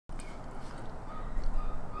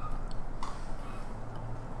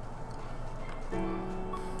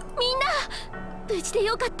事で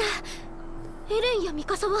よかった。エレンやミ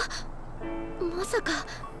カサはまさか。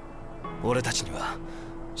俺たちには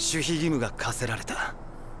守秘義務が課せられた。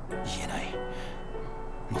言えない。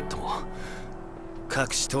もっとも隠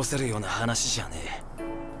し通せるような話じゃね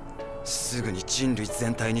え。すぐに人類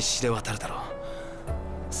全体に知れ渡るだろう。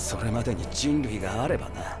それまでに人類があれば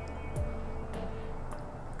な。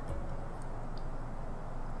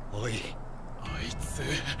おい、あいつ。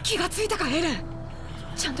気がついたかエレン。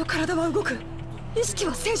ちゃんと体は動く。意識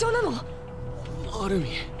は正常なの？アルミ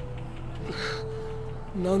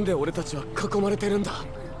ン、なんで俺たちは囲まれてるんだ。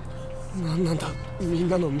なんなんだみん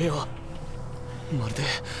なの目は。まるで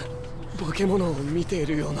化け物を見てい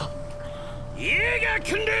るような。イエーガ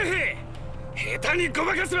ー訓練兵、下手にご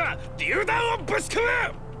まかせば榴弾をぶち込む。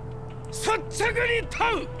率直に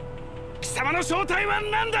問う。貴様の正体は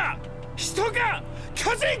何だ。人か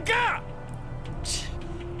巨人か。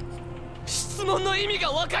質問の意味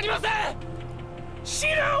が分かりません。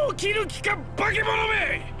白を切る気か化け物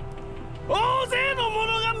め。大勢の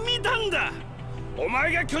者が見たんだ。お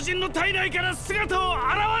前が巨人の体内から姿を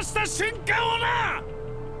現した瞬間をな。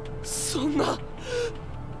そんな。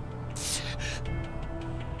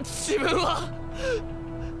自分は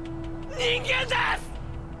人間で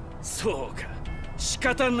す。そうか、仕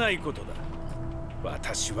方ないことだ。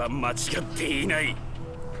私は間違っていない。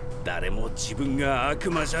誰も自分が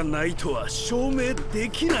悪魔じゃないとは証明で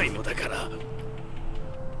きないのだから。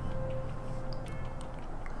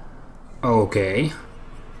Okay.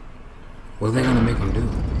 What are they gonna make him do?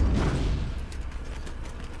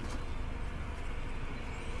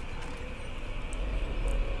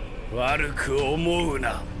悪く思う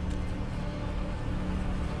な。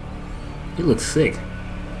He looks sick.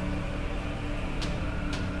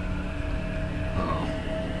 Uh-oh.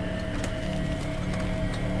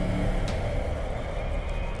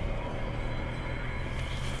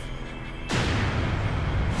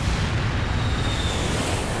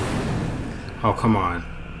 Oh, come on.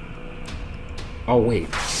 Oh, wait.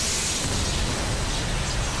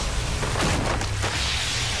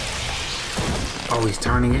 Oh, he's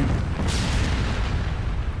turning it?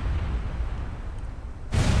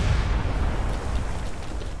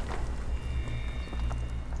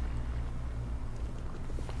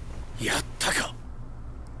やったか。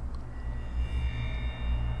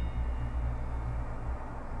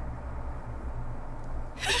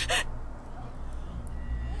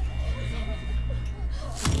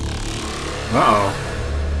Uh-oh.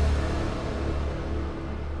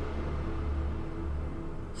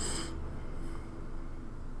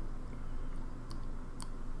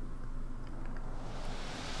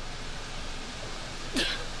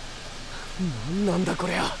 なんだこ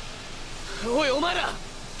りゃ。おいお前ら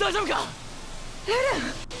大丈夫か。エレン、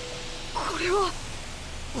これは。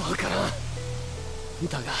わからん。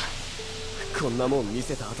だがこんなもん見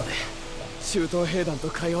せた後で駐屯兵団と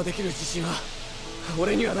会話できる自信は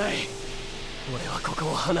俺にはない。俺はこ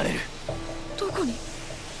こを離れる。どこに？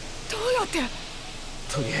どうやって？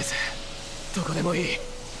とりあえずどこでもいい。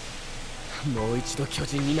もう一度巨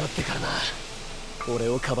人になってからな。俺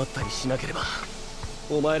をかばったりしなければ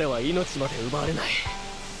お前らは命まで奪われない。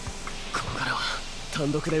ここからは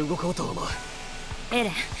単独で動こうと思う。エレ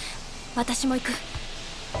ン、私も行く。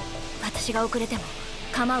私が遅れても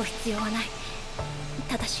構う必要はない。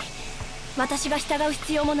ただし私が従う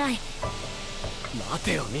必要もない。待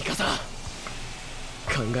てよミカサ。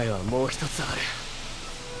考えはもう一つある。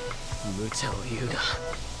無茶を言う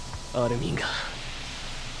がアルミンが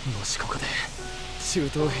もしここで駐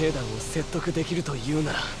屯兵団を説得できると言う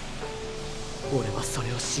なら俺はそ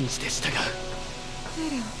れを信じて従う。エ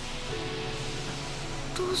レン、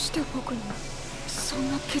どうして僕にそ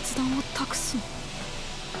んな決断を託すの？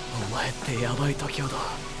お前ってヤバい時ほど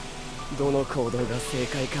どの行動が正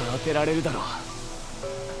解か当てられるだろう。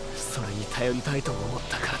それに頼りたいと思っ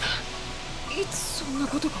たからだ。いつそんな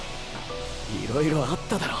ことが？いろいろあっ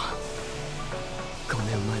ただろう。5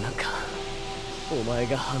年前なんかお前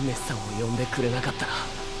がハンネスさんを呼んでくれなかったら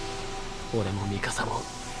俺もミカサも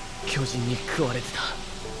巨人に食われて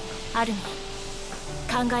た。アルミン、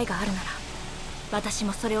考えがあるなら私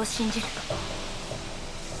もそれを信じる。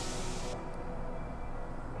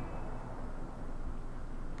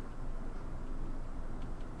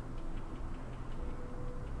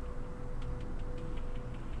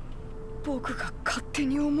僕が勝手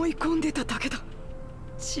に思い込んでただけだ。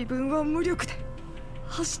自分は無力で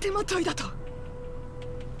足手まといだと。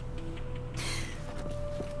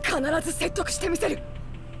必ず説得してみせる。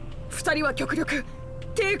二人は極力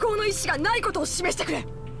抵抗の意志がないことを示してくれ。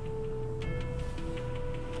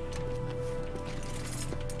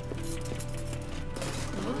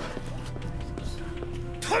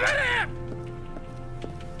止めれ。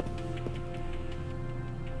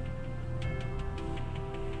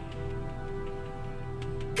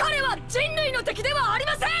は人類の敵ではあり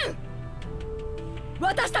ません。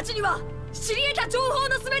私たちには知り得た情報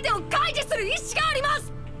の全てを開示する意志がありま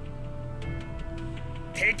す。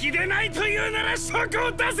敵でないというなら証拠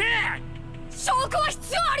を出せ。証拠は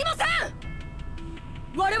必要ありません。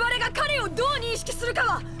我々が彼をどう認識するか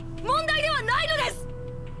は問題ではないのです。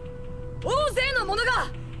大勢の者が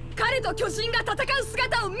彼と巨人が戦う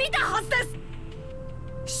姿を見たはずで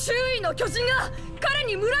す。周囲の巨人が彼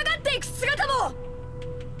に群がっていく姿も、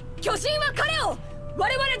巨人は彼を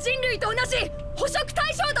我々人類と同じ捕食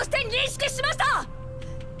対象として認識しました。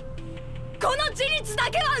この事実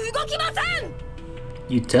だけは動きません。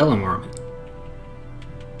 You tell him, Armin.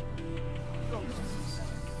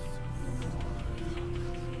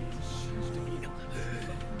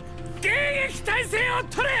 迎撃態勢を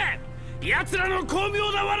取れ。奴らの巧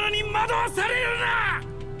妙な罠に惑わされるな。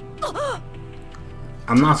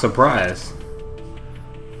I'm not surprised.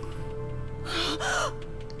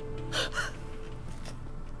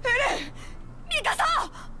 エレン、ミカサ。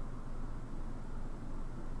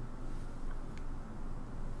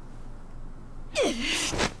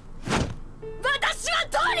私は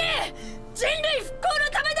トニー、人類復興の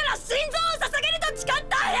ためなら心臓を捧げると誓っ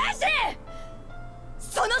た兵士。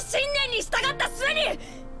その信念に従った末に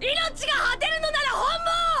命が果てるのなら本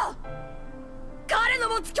望。彼の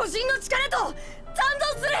持つ巨人の力と残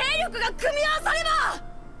存する兵力が組み合わされば、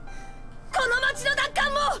この町の奪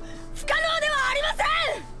還も不可能ではありませ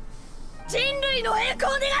ん。人類の栄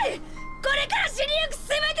光を願い、これから死にゆく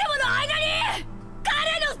全てもの間に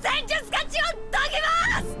彼の戦術価値を解き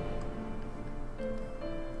ま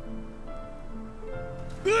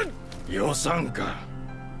す。予算か。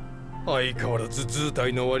相変わらず図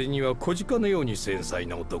体の割には小鹿のように繊細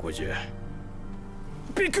な男じゃ。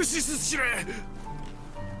ビクシス司令、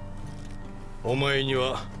お前に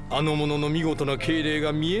はあの者の見事な敬礼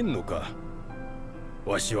が見えんのか。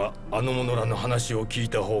わしはあの者らの話を聞い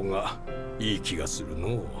た方がいい気がする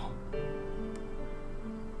のう。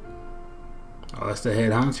 Oh, that's the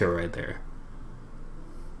head honcho right there.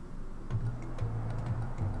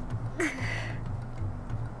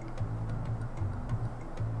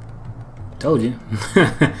 Told you.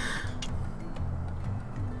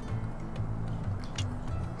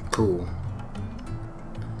 Cool.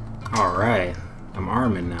 All right. I'm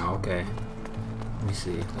Armin now. Okay. Let me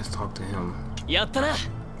see. Let's talk to him. やったな。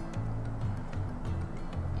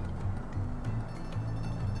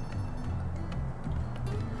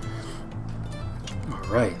All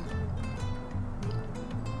right.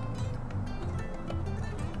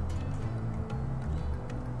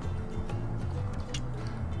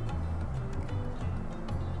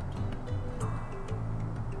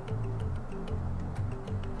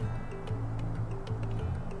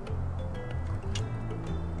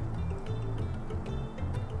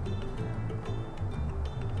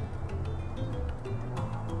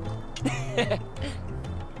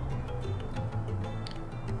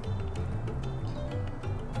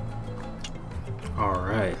 All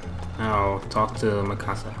right, now talk to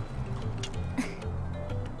Mikasa.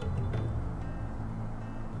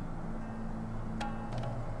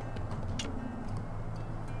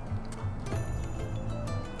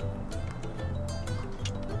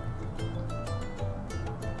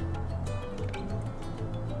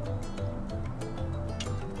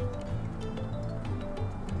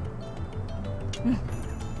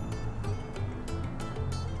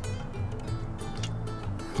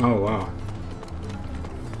 Oh wow.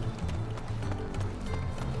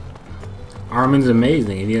 Armin's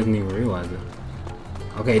amazing and he doesn't even realize it.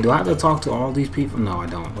 Okay, do I have to talk to all these people? No, I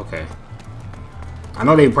don't. Okay. I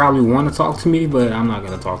know they probably want to talk to me, but I'm not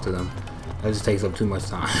going to talk to them. That just takes up too much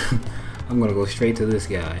time. I'm going to go straight to this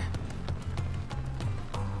guy.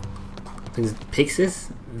 I think it's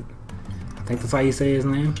Pixis? I think that's how you say his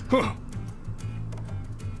name.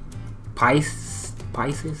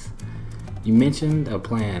 Pisces? You mentioned a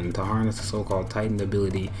plan to harness the so-called Titan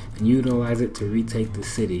ability and utilize it to retake the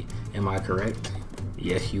city. Am I correct?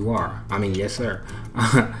 Yes, you are. I mean, yes, sir.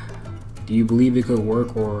 Do you believe it could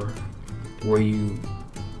work, or were you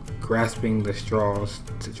grasping the straws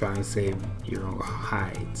to try and save your own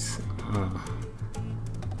hides?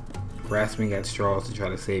 Grasping at straws to try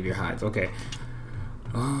to save your hides. Okay.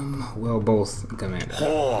 Well, both, Commander.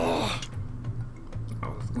 I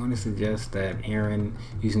was going to suggest that Aaron,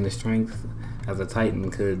 using the strength as a Titan,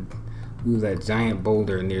 could move that giant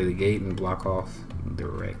boulder near the gate and block off the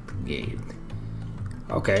wrecked gate.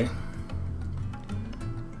 Okay.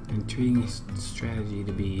 Intriguing strategy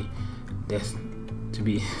to be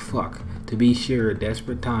sure,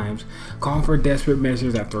 desperate times call for desperate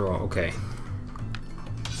measures after all. Okay.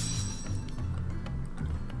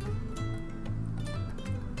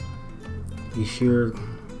 You sure?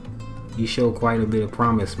 You show quite a bit of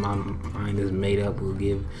promise. My mind is made up. We'll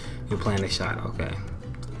give your plan a shot. Okay.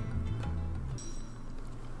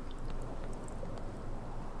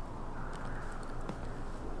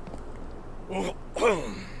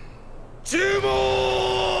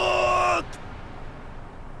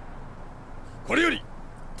これより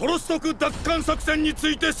トロストク奪還作戦につ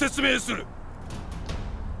いて説明する。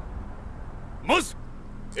まず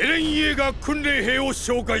エレン・イェーガー訓練兵を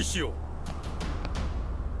紹介しよう。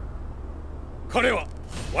彼は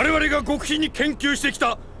我々が極秘に研究してき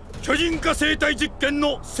た巨人化生態実験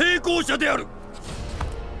の成功者である。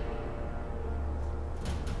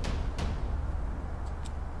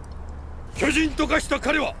巨人と化した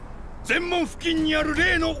彼は前門付近にある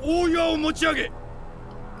例の大岩を持ち上げ、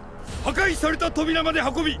破壊された扉まで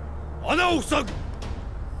運び穴を塞ぐ。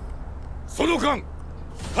その間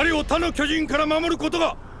彼を他の巨人から守ること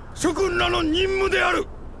が諸君らの任務である。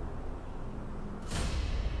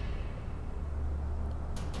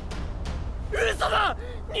嘘だ！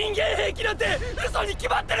人間兵器なんて嘘に決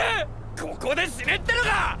まってる。ここで死ねっての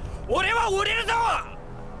か。俺は降りるぞ。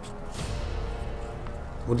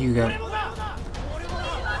What do you got?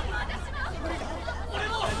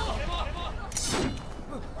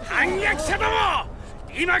 反逆者ども、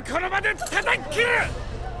今この場で叩き切る。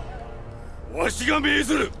わしが命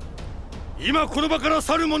ずる。今この場から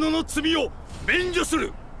去る者の罪を免除す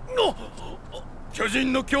る。巨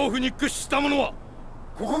人の恐怖に屈した者は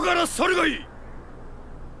ここから去るがいい。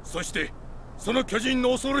そしてその巨人の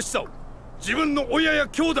恐ろしさを自分の親や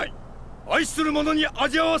兄弟、愛する者に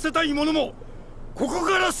味わわせたい者もここ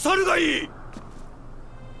から去るがいい。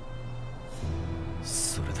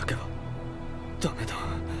それだけはダメだ。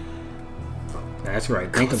That's right.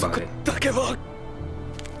 Think about it. だけは。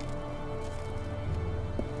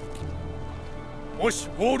もし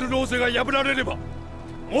ホールローゼが破られれば、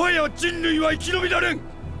もはや人類は生き延びられん。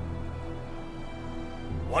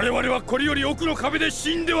我々はこれより奥の壁で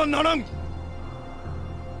死んではならん。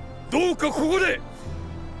どうかここ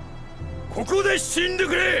で死んで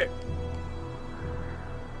くれ。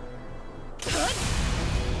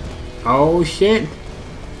Oh shit.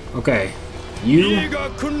 Okay. You.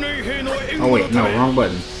 Oh wait, no, wrong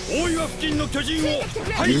button.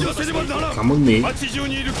 Come with me.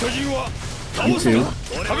 You too.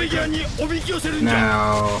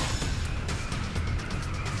 Now.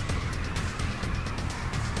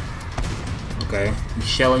 Okay,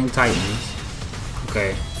 shelling titans.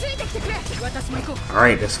 Okay.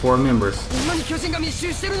 Alright, that's 4 members.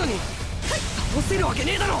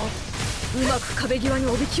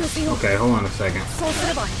 Okay, hold on a second.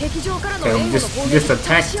 Okay, just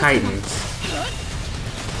attack titans.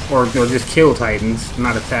 Or just kill titans,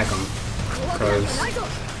 not attack them. Because...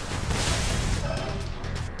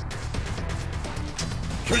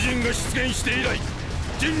 What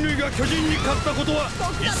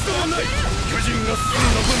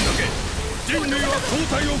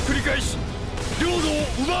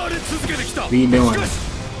are you doing?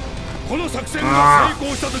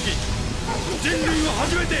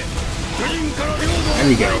 There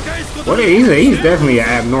we go. What he's definitely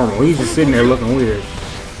abnormal. He's just sitting there looking weird.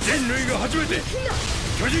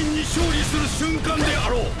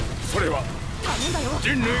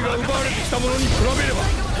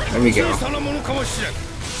 There we go.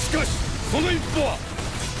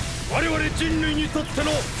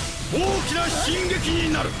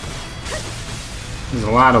 There's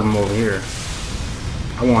a lot of them over here.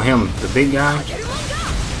 I want him, the big guy.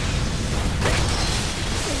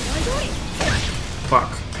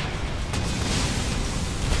 Fuck.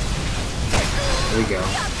 There we go.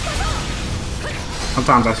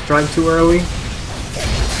 Sometimes I strike too early.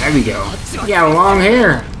 There we go. You got long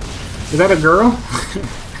hair. Is that a girl?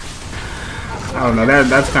 I don't know.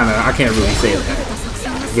 That's kind of, I can't really say that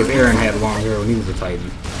because Aaron had long hair when he was a Titan.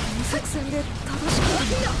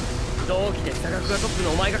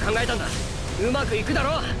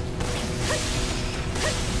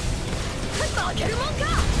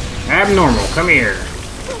 Abnormal, come here.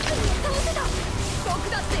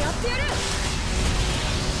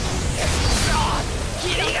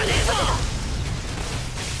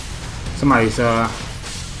 Somebody's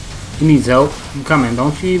he needs help. I'm coming,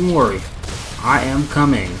 don't you even worry. I am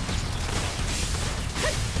coming.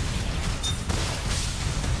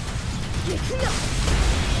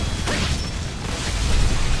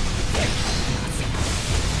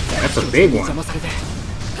 That's a big one.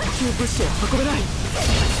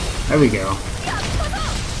 There we go.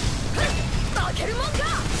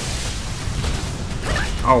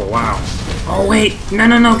 Oh wow. Oh wait,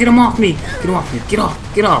 no, get him off me. Get him off me. Get off.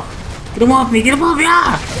 Get him off me. Get him off me.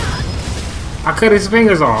 Ah! I cut his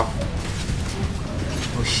fingers off.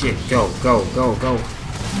 shit. Go, go, go, go.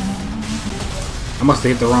 I must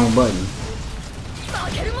have hit the wrong button.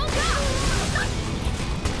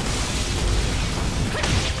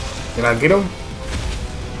 Did I get him?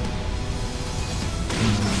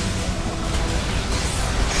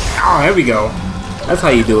 Oh, there we go. That's how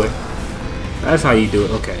you do it. That's how you do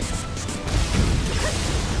it. Okay.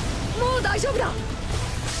 もう大丈夫だ。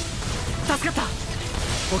助かった。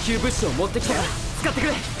補給物資を持ってきたから使ってく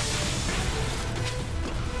れ。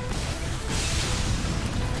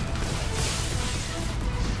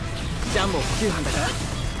ジャンも補給班だから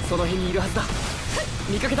その辺にいるはずだ。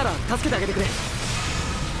見かけたら助けてあげてくれ。負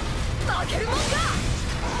けるもんか。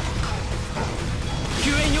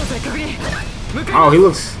救援要請確認。Oh, he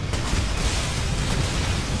looks.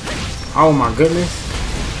 Oh my goodness.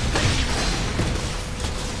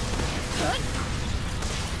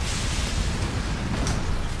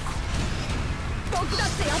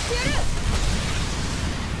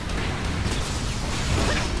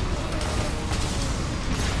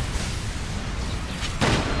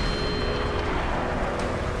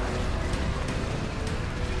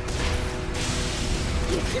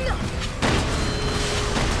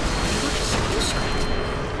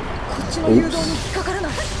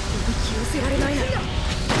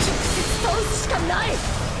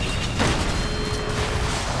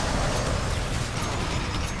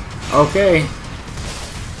 Okay.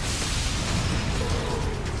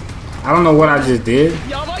 I don't know what I just did.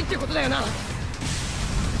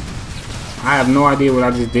 I have no idea what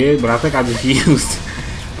I just did, but I think I just used.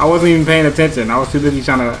 I wasn't even paying attention. I was too busy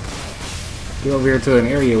trying to get over here to an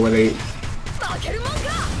area where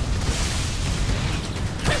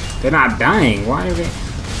they're not dying. Why are they?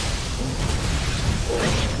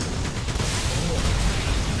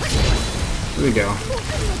 Here we go.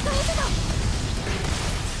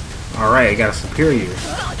 Alright, got a superior.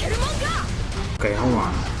 Okay, hold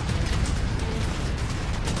on.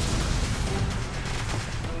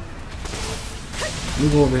 Let me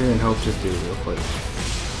go over here and help this dude real quick.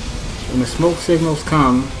 When the smoke signals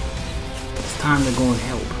come, it's time to go and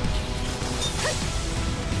help.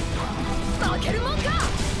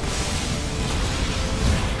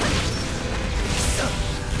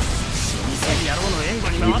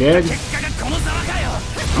 You dead?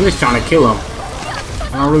 I'm just trying to kill him.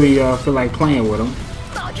 I don't really feel like playing with him.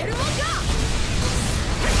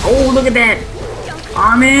 Oh, look at that!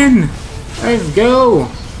 Armin! Let's go!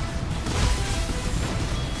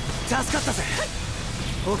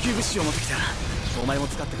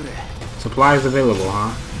 Supplies available,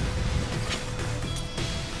 huh?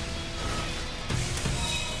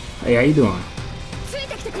 Hey, how you doing?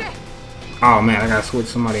 Oh man, I gotta switch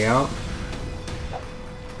somebody out.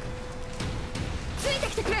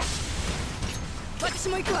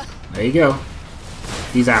 There you go.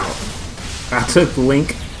 He's out. I took the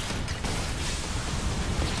link.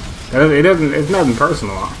 It doesn't. It's nothing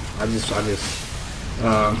personal. I just wanted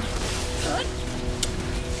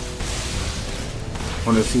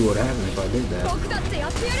to see what happened if I did that.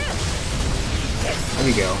 There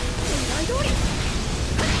we go.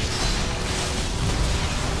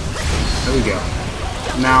 There we go.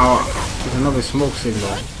 Now there's another smoke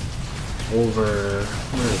signal over.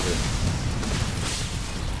 Where is it?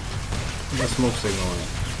 Where's the smoke signal at?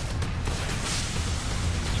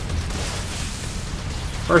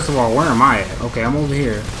 First of all, where am I at? Okay, I'm over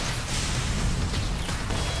here.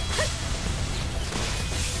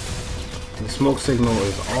 The smoke signal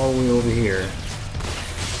is all the way over here.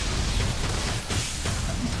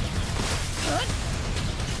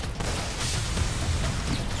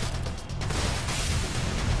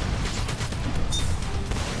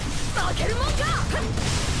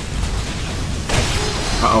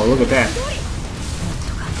 Uh-oh, look at that.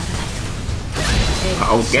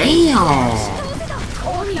 Oh, damn!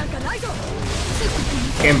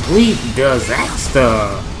 Complete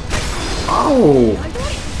disaster! Oh!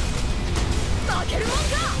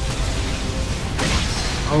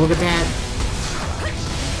 Oh, look at that.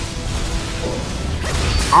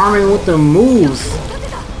 Armin with the moves!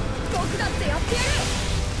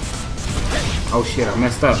 Oh shit, I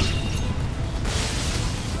messed up.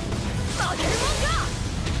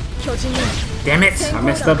 Damn it! I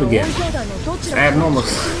messed up again. It's abnormal.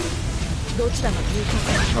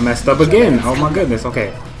 I messed up again. Oh my goodness.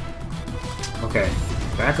 Okay. Okay.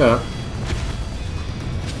 Back up.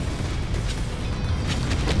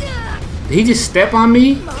 Did he just step on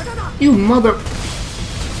me? You mother...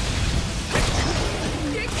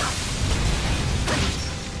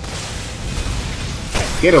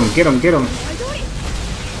 Get him, get him, get him.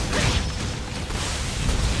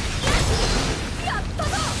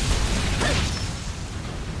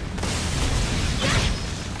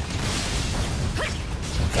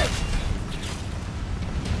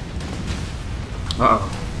 Uh-oh.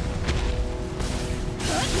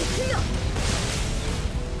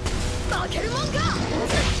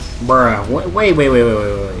 Bruh, what? Wait. There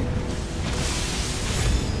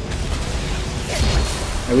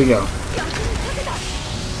we go.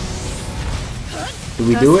 Did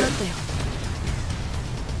we do it?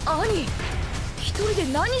 兄、一人で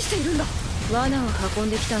何しているんだ。罠を運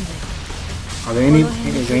んできたんだよ。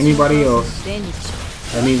 Is there anybody else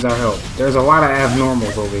that needs our help? There's a lot of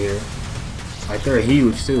abnormals over here. Like, they're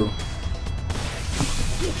huge too.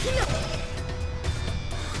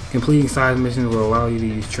 Completing side missions will allow you to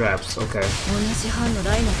use traps. Okay.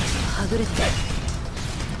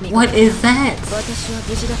 What is that?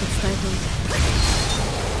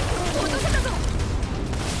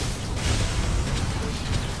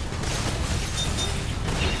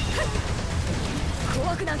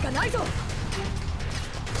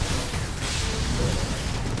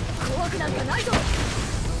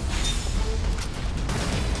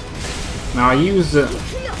 Now I use the...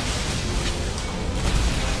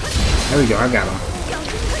 There we go, I got him.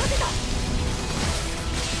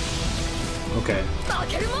 Okay.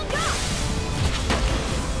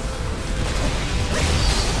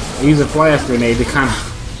 I use a flash grenade to kind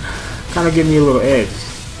of give me a little edge.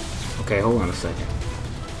 Okay, hold on a second.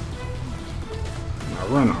 Now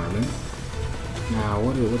run, Armin. Now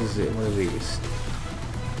what is it? What are these?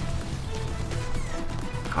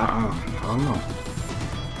 I don't know.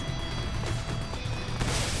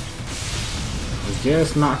 I'm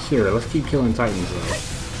just not sure. Let's keep killing Titans though.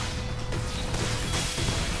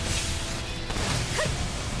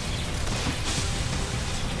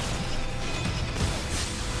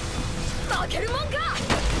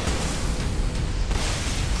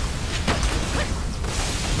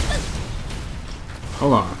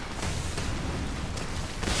 Hold on.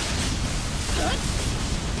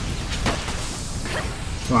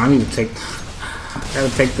 So I need to take... I gotta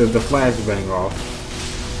take the flashbang off.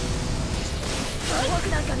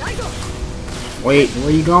 Wait, where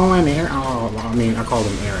you going, Aaron? Oh, I mean, I called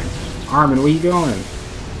him Aaron. Armin, where you going?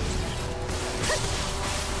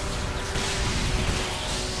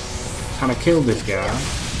 Trying to kill this guy.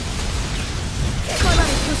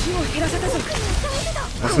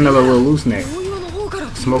 That's another little loose neck.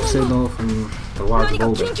 Smoke signal from the large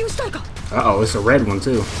boulder. Uh-oh, it's a red one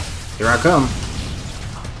too. Here I come.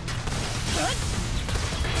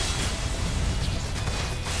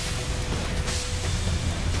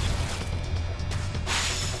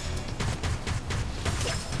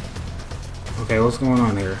 Okay, what's going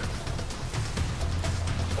on here?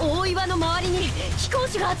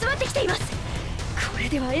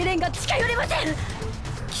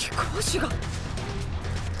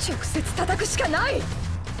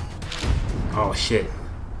 Oh shit!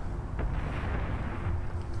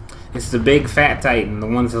 It's the big fat Titan, the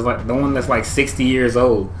one that's like 60 years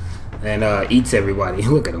old and eats everybody.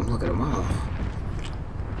 Look at him! Look at him! Oh,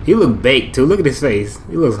 he look baked too. Look at his face.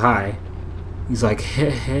 He looks high. He's like,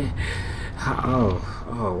 heh. Oh,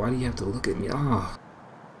 why do you have to look at me? Oh.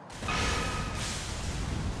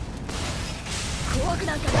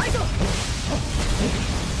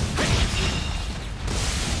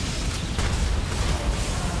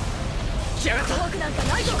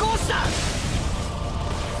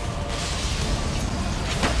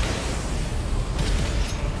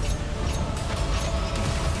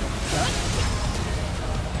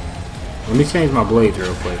 Let me change my blades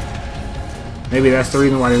real quick. Maybe that's the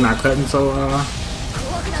reason why they're not cutting so well.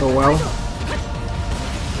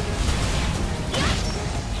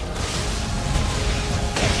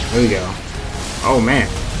 There we go. Oh man.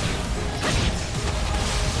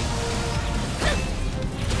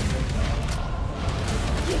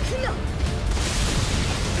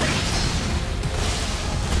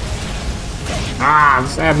 Ah,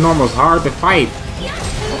 this abnormal's hard to fight.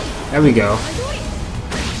 There we go.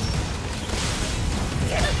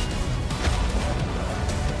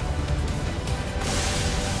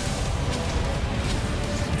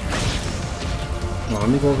 Well, let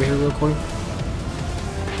me go over here real quick.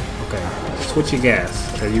 Okay, switch your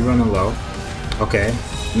gas because you're running low. Okay,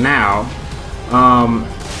 now,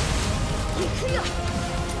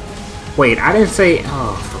 wait, I didn't say.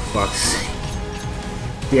 Oh, for fuck's sake.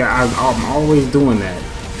 Yeah, I'm always doing that.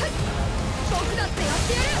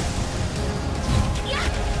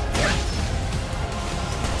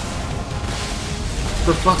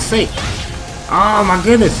 For fuck's sake. Oh my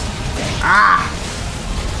goodness. Ah.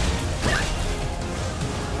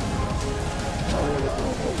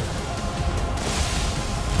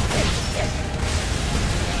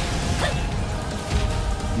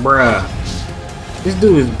 Bruh. This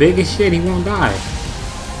dude is big as shit, he won't die.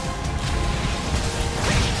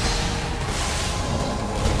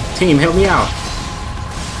 Team, help me out.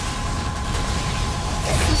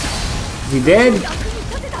 Is he dead?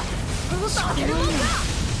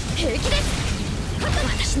 平気です。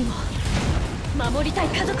私にも守りたい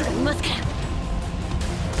家族がいますから。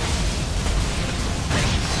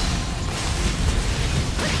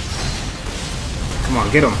 Come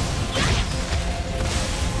on, get him.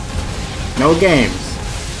 No games.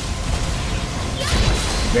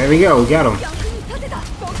 There we go, we got him.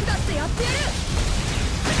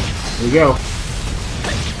 Here we go.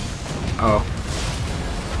 Oh.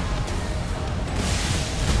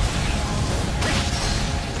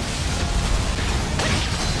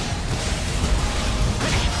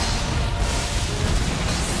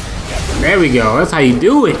 There we go. That's how you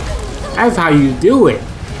do it. That's how you do it.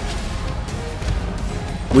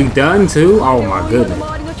 We done too? Oh my goodness.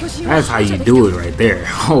 That's how you do it right there.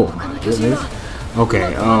 Oh my goodness.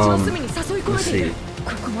 Okay, let's see.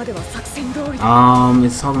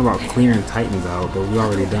 It's talking about clearing Titans out, but we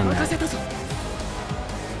already done that.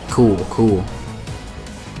 Cool, cool.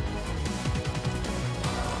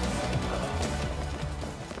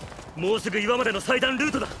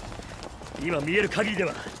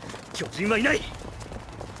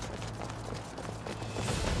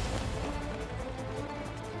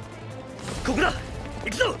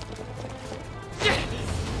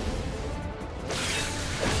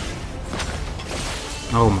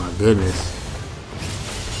 Oh my goodness.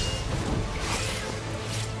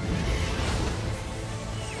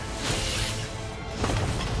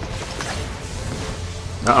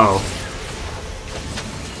 Uh-oh.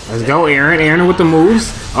 Let's go, Aaron. Aaron with the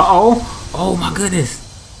moves. Uh-oh. Oh my goodness.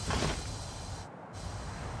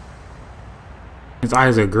 His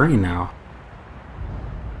eyes are green now.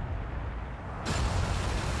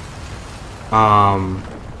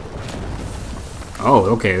 Oh,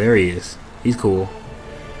 okay, there he is. He's cool.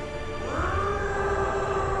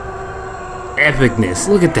 Epicness,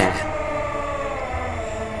 look at that.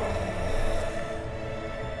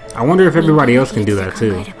 I wonder if everybody else can do that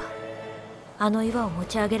too. あの岩を持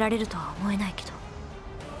ち上げられるとは思えないけど、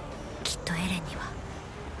きっとエレンには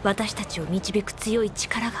私たちを導く強い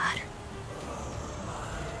力があ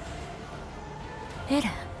る。エレ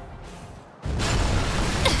ン。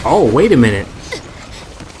 Oh, wait a minute.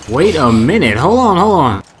 Wait a minute. Hold on, hold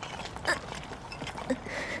on.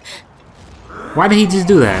 Why did he just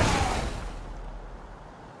do that?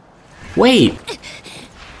 Wait.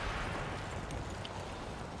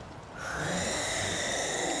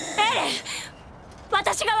 Eren,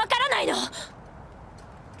 私がわからないの。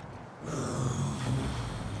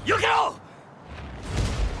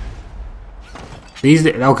These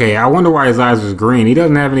okay, I wonder why his eyes was green. He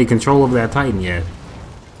doesn't have any control over that Titan yet.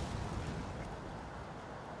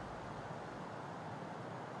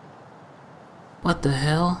 What the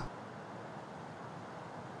hell?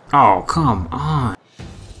 Oh, come on.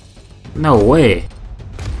 No way.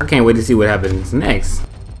 I can't wait to see what happens next.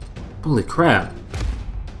 Holy crap.